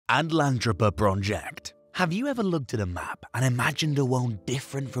Atlantropa Project. Have you ever looked at a map and imagined a world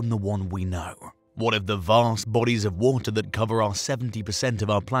different from the one we know? What if the vast bodies of water that cover our 70% of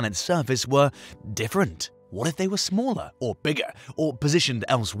our planet's surface were different? What if they were smaller, or bigger, or positioned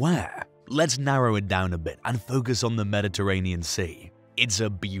elsewhere? Let's narrow it down a bit and focus on the Mediterranean Sea. It's a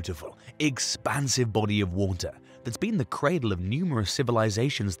beautiful, expansive body of water that's been the cradle of numerous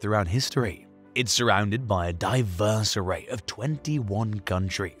civilizations throughout history. It's surrounded by a diverse array of 21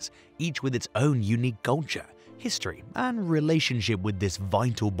 countries, each with its own unique culture, history, and relationship with this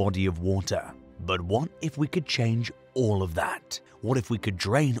vital body of water. But what if we could change all of that? What if we could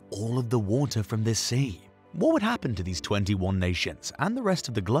drain all of the water from this sea? What would happen to these 21 nations and the rest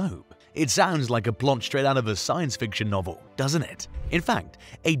of the globe? It sounds like a plot straight out of a science fiction novel, doesn't it? In fact,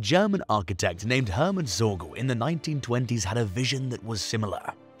 a German architect named Hermann in the 1920s had a vision that was similar.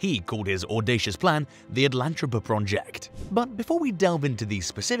 He called his audacious plan the Atlantropa Project. But before we delve into the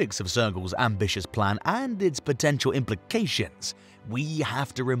specifics of Sörgel's ambitious plan and its potential implications, we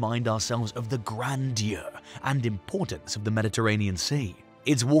have to remind ourselves of the grandeur and importance of the Mediterranean Sea.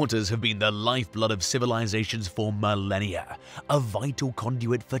 Its waters have been the lifeblood of civilizations for millennia, a vital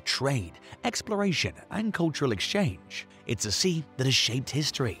conduit for trade, exploration, and cultural exchange. It's a sea that has shaped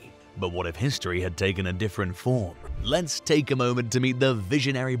history. But what if history had taken a different form? Let's take a moment to meet the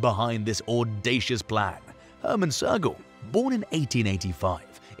visionary behind this audacious plan, Hermann Sörgel. Born in 1885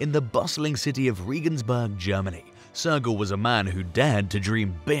 in the bustling city of Regensburg, Germany, Sörgel was a man who dared to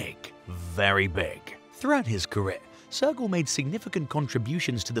dream big, very big. Throughout his career, Sörgel made significant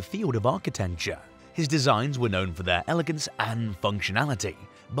contributions to the field of architecture. His designs were known for their elegance and functionality,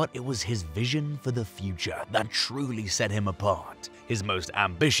 but it was his vision for the future that truly set him apart. His most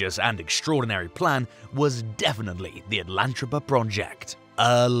ambitious and extraordinary plan was definitely the Atlantropa Project.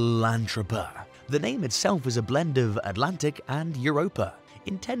 Atlantropa. The name itself is a blend of Atlantic and Europa,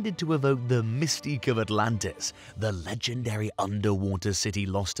 intended to evoke the mystique of Atlantis, the legendary underwater city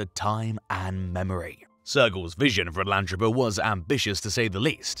lost to time and memory. Sörgel's vision for Atlantropa was ambitious to say the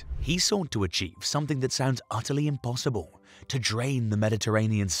least. He sought to achieve something that sounds utterly impossible: to drain the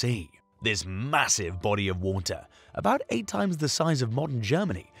Mediterranean Sea. This massive body of water, about 8 times the size of modern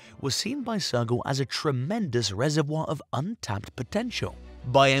Germany, was seen by Sörgel as a tremendous reservoir of untapped potential.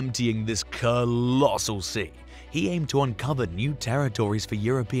 By emptying this colossal sea, he aimed to uncover new territories for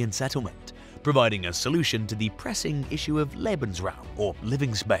European settlement, providing a solution to the pressing issue of Lebensraum, or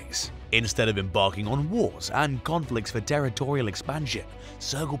living space. Instead of embarking on wars and conflicts for territorial expansion,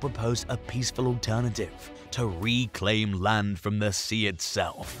 Sörgel proposed a peaceful alternative: to reclaim land from the sea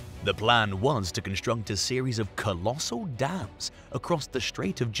itself. The plan was to construct a series of colossal dams across the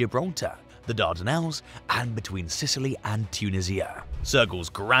Strait of Gibraltar, the Dardanelles, and between Sicily and Tunisia. Sörgel's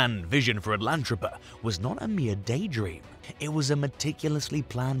grand vision for Atlantropa was not a mere daydream. It was a meticulously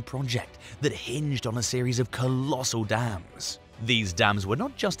planned project that hinged on a series of colossal dams. These dams were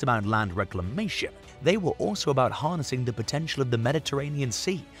not just about land reclamation, they were also about harnessing the potential of the Mediterranean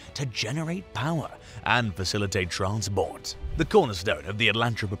Sea to generate power and facilitate transport. The cornerstone of the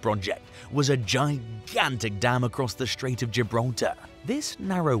Atlantropa Project was a gigantic dam across the Strait of Gibraltar. This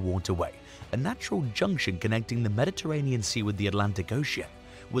narrow waterway, a natural junction connecting the Mediterranean Sea with the Atlantic Ocean,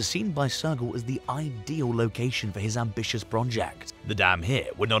 was seen by Sörgel as the ideal location for his ambitious project. The dam here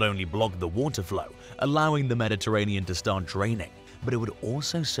would not only block the water flow, allowing the Mediterranean to start draining, but it would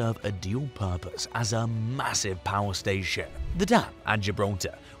also serve a dual purpose as a massive power station. The dam at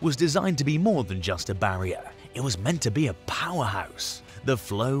Gibraltar was designed to be more than just a barrier. It was meant to be a powerhouse. The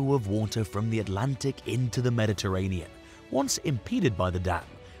flow of water from the Atlantic into the Mediterranean, once impeded by the dam,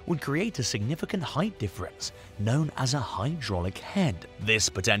 would create a significant height difference known as a hydraulic head. This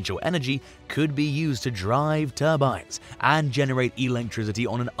potential energy could be used to drive turbines and generate electricity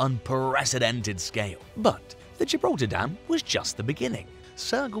on an unprecedented scale. But the Gibraltar Dam was just the beginning.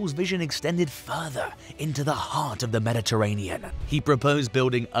 Sörgel's vision extended further into the heart of the Mediterranean. He proposed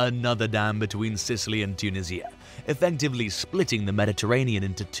building another dam between Sicily and Tunisia, effectively splitting the Mediterranean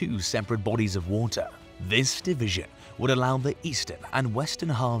into 2 separate bodies of water. This division would allow the eastern and western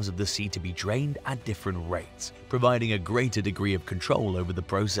halves of the sea to be drained at different rates, providing a greater degree of control over the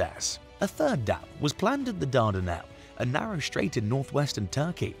process. A third dam was planned at the Dardanelles, a narrow strait in northwestern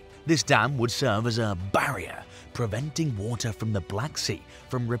Turkey. This dam would serve as a barrier, preventing water from the Black Sea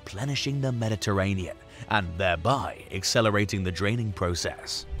from replenishing the Mediterranean, and thereby accelerating the draining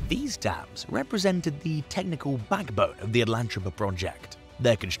process. These dams represented the technical backbone of the Atlantropa Project.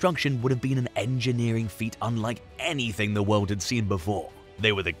 Their construction would have been an engineering feat unlike anything the world had seen before.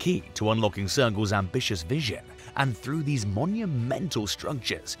 They were the key to unlocking Sörgel's ambitious vision, and through these monumental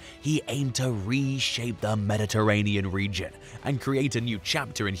structures, he aimed to reshape the Mediterranean region and create a new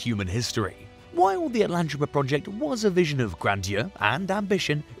chapter in human history. While the Atlantropa Project was a vision of grandeur and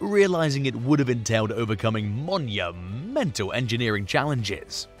ambition, realizing it would have entailed overcoming monumental engineering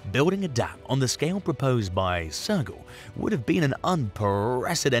challenges. Building a dam on the scale proposed by Sörgel would have been an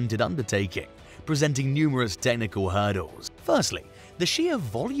unprecedented undertaking, presenting numerous technical hurdles. Firstly, the sheer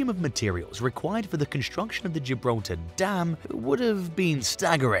volume of materials required for the construction of the Gibraltar Dam would have been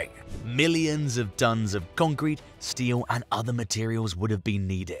staggering. Millions of tons of concrete, steel, and other materials would have been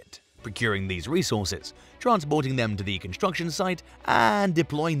needed. Procuring these resources, transporting them to the construction site, and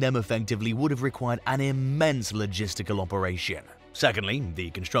deploying them effectively would have required an immense logistical operation. Secondly, the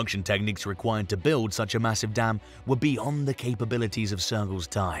construction techniques required to build such a massive dam were beyond the capabilities of Sörgel's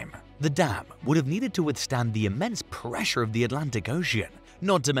time. The dam would have needed to withstand the immense pressure of the Atlantic Ocean,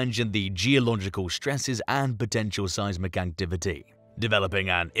 not to mention the geological stresses and potential seismic activity. Developing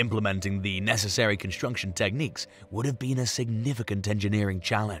and implementing the necessary construction techniques would have been a significant engineering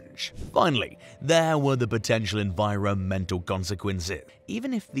challenge. Finally, there were the potential environmental consequences.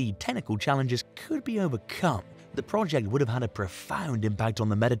 Even if the technical challenges could be overcome, the project would have had a profound impact on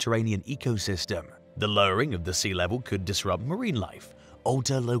the Mediterranean ecosystem. The lowering of the sea level could disrupt marine life,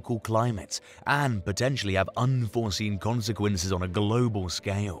 alter local climates, and potentially have unforeseen consequences on a global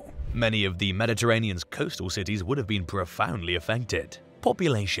scale. Many of the Mediterranean's coastal cities would have been profoundly affected.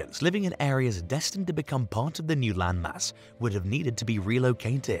 Populations living in areas destined to become part of the new landmass would have needed to be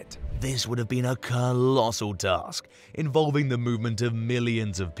relocated. This would have been a colossal task, involving the movement of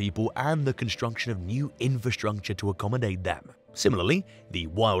millions of people and the construction of new infrastructure to accommodate them. Similarly, the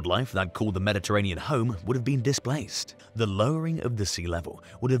wildlife that called the Mediterranean home would have been displaced. The lowering of the sea level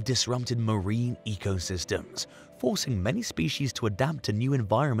would have disrupted marine ecosystems, forcing many species to adapt to new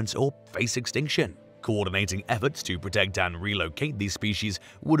environments or face extinction. Coordinating efforts to protect and relocate these species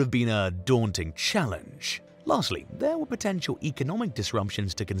would have been a daunting challenge. Lastly, there were potential economic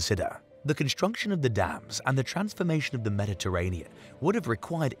disruptions to consider. The construction of the dams and the transformation of the Mediterranean would have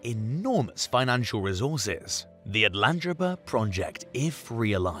required enormous financial resources. The Atlantropa Project, if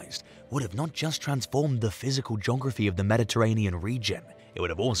realized, would have not just transformed the physical geography of the Mediterranean region, it would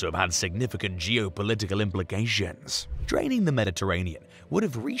have also had significant geopolitical implications. Draining the Mediterranean would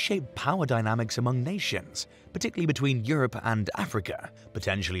have reshaped power dynamics among nations, particularly between Europe and Africa,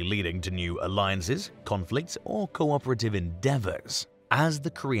 potentially leading to new alliances, conflicts, or cooperative endeavors. As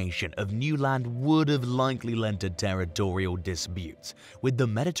the creation of new land would have likely led to territorial disputes, with the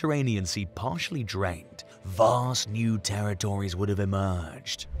Mediterranean Sea partially drained, vast new territories would have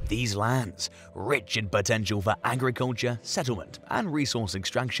emerged. These lands, rich in potential for agriculture, settlement, and resource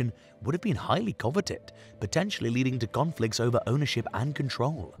extraction, would have been highly coveted, potentially leading to conflicts over ownership and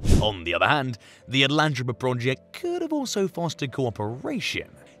control. On the other hand, the Atlantropa Project could have also fostered cooperation.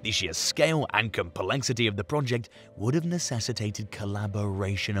 The sheer scale and complexity of the project would have necessitated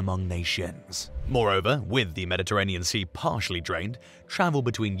collaboration among nations. Moreover, with the Mediterranean Sea partially drained, travel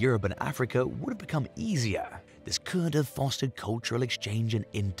between Europe and Africa would have become easier. This could have fostered cultural exchange and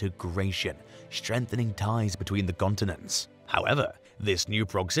integration, strengthening ties between the continents. However, this new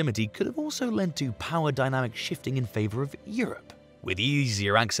proximity could have also led to power dynamics shifting in favor of Europe. With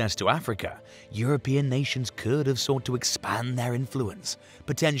easier access to Africa, European nations could have sought to expand their influence,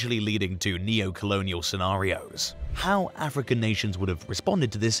 potentially leading to neo-colonial scenarios. How African nations would have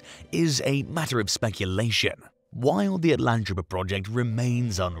responded to this is a matter of speculation. While the Atlantropa Project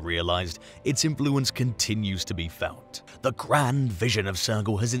remains unrealized, its influence continues to be felt. The grand vision of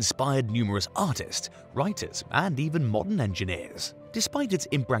Sörgel has inspired numerous artists, writers, and even modern engineers. Despite its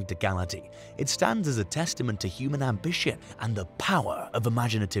impracticality, it stands as a testament to human ambition and the power of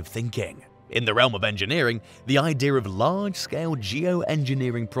imaginative thinking. In the realm of engineering, the idea of large-scale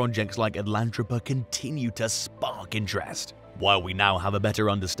geoengineering projects like Atlantropa continue to spark interest. While we now have a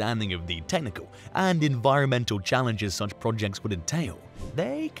better understanding of the technical and environmental challenges such projects would entail,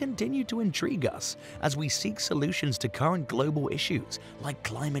 they continue to intrigue us as we seek solutions to current global issues like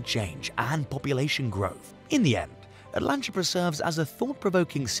climate change and population growth. In the end, Atlantropa serves as a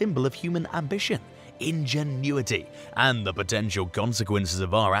thought-provoking symbol of human ambition, ingenuity, and the potential consequences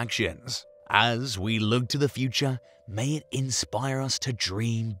of our actions. As we look to the future, may it inspire us to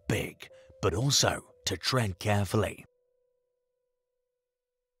dream big, but also to tread carefully.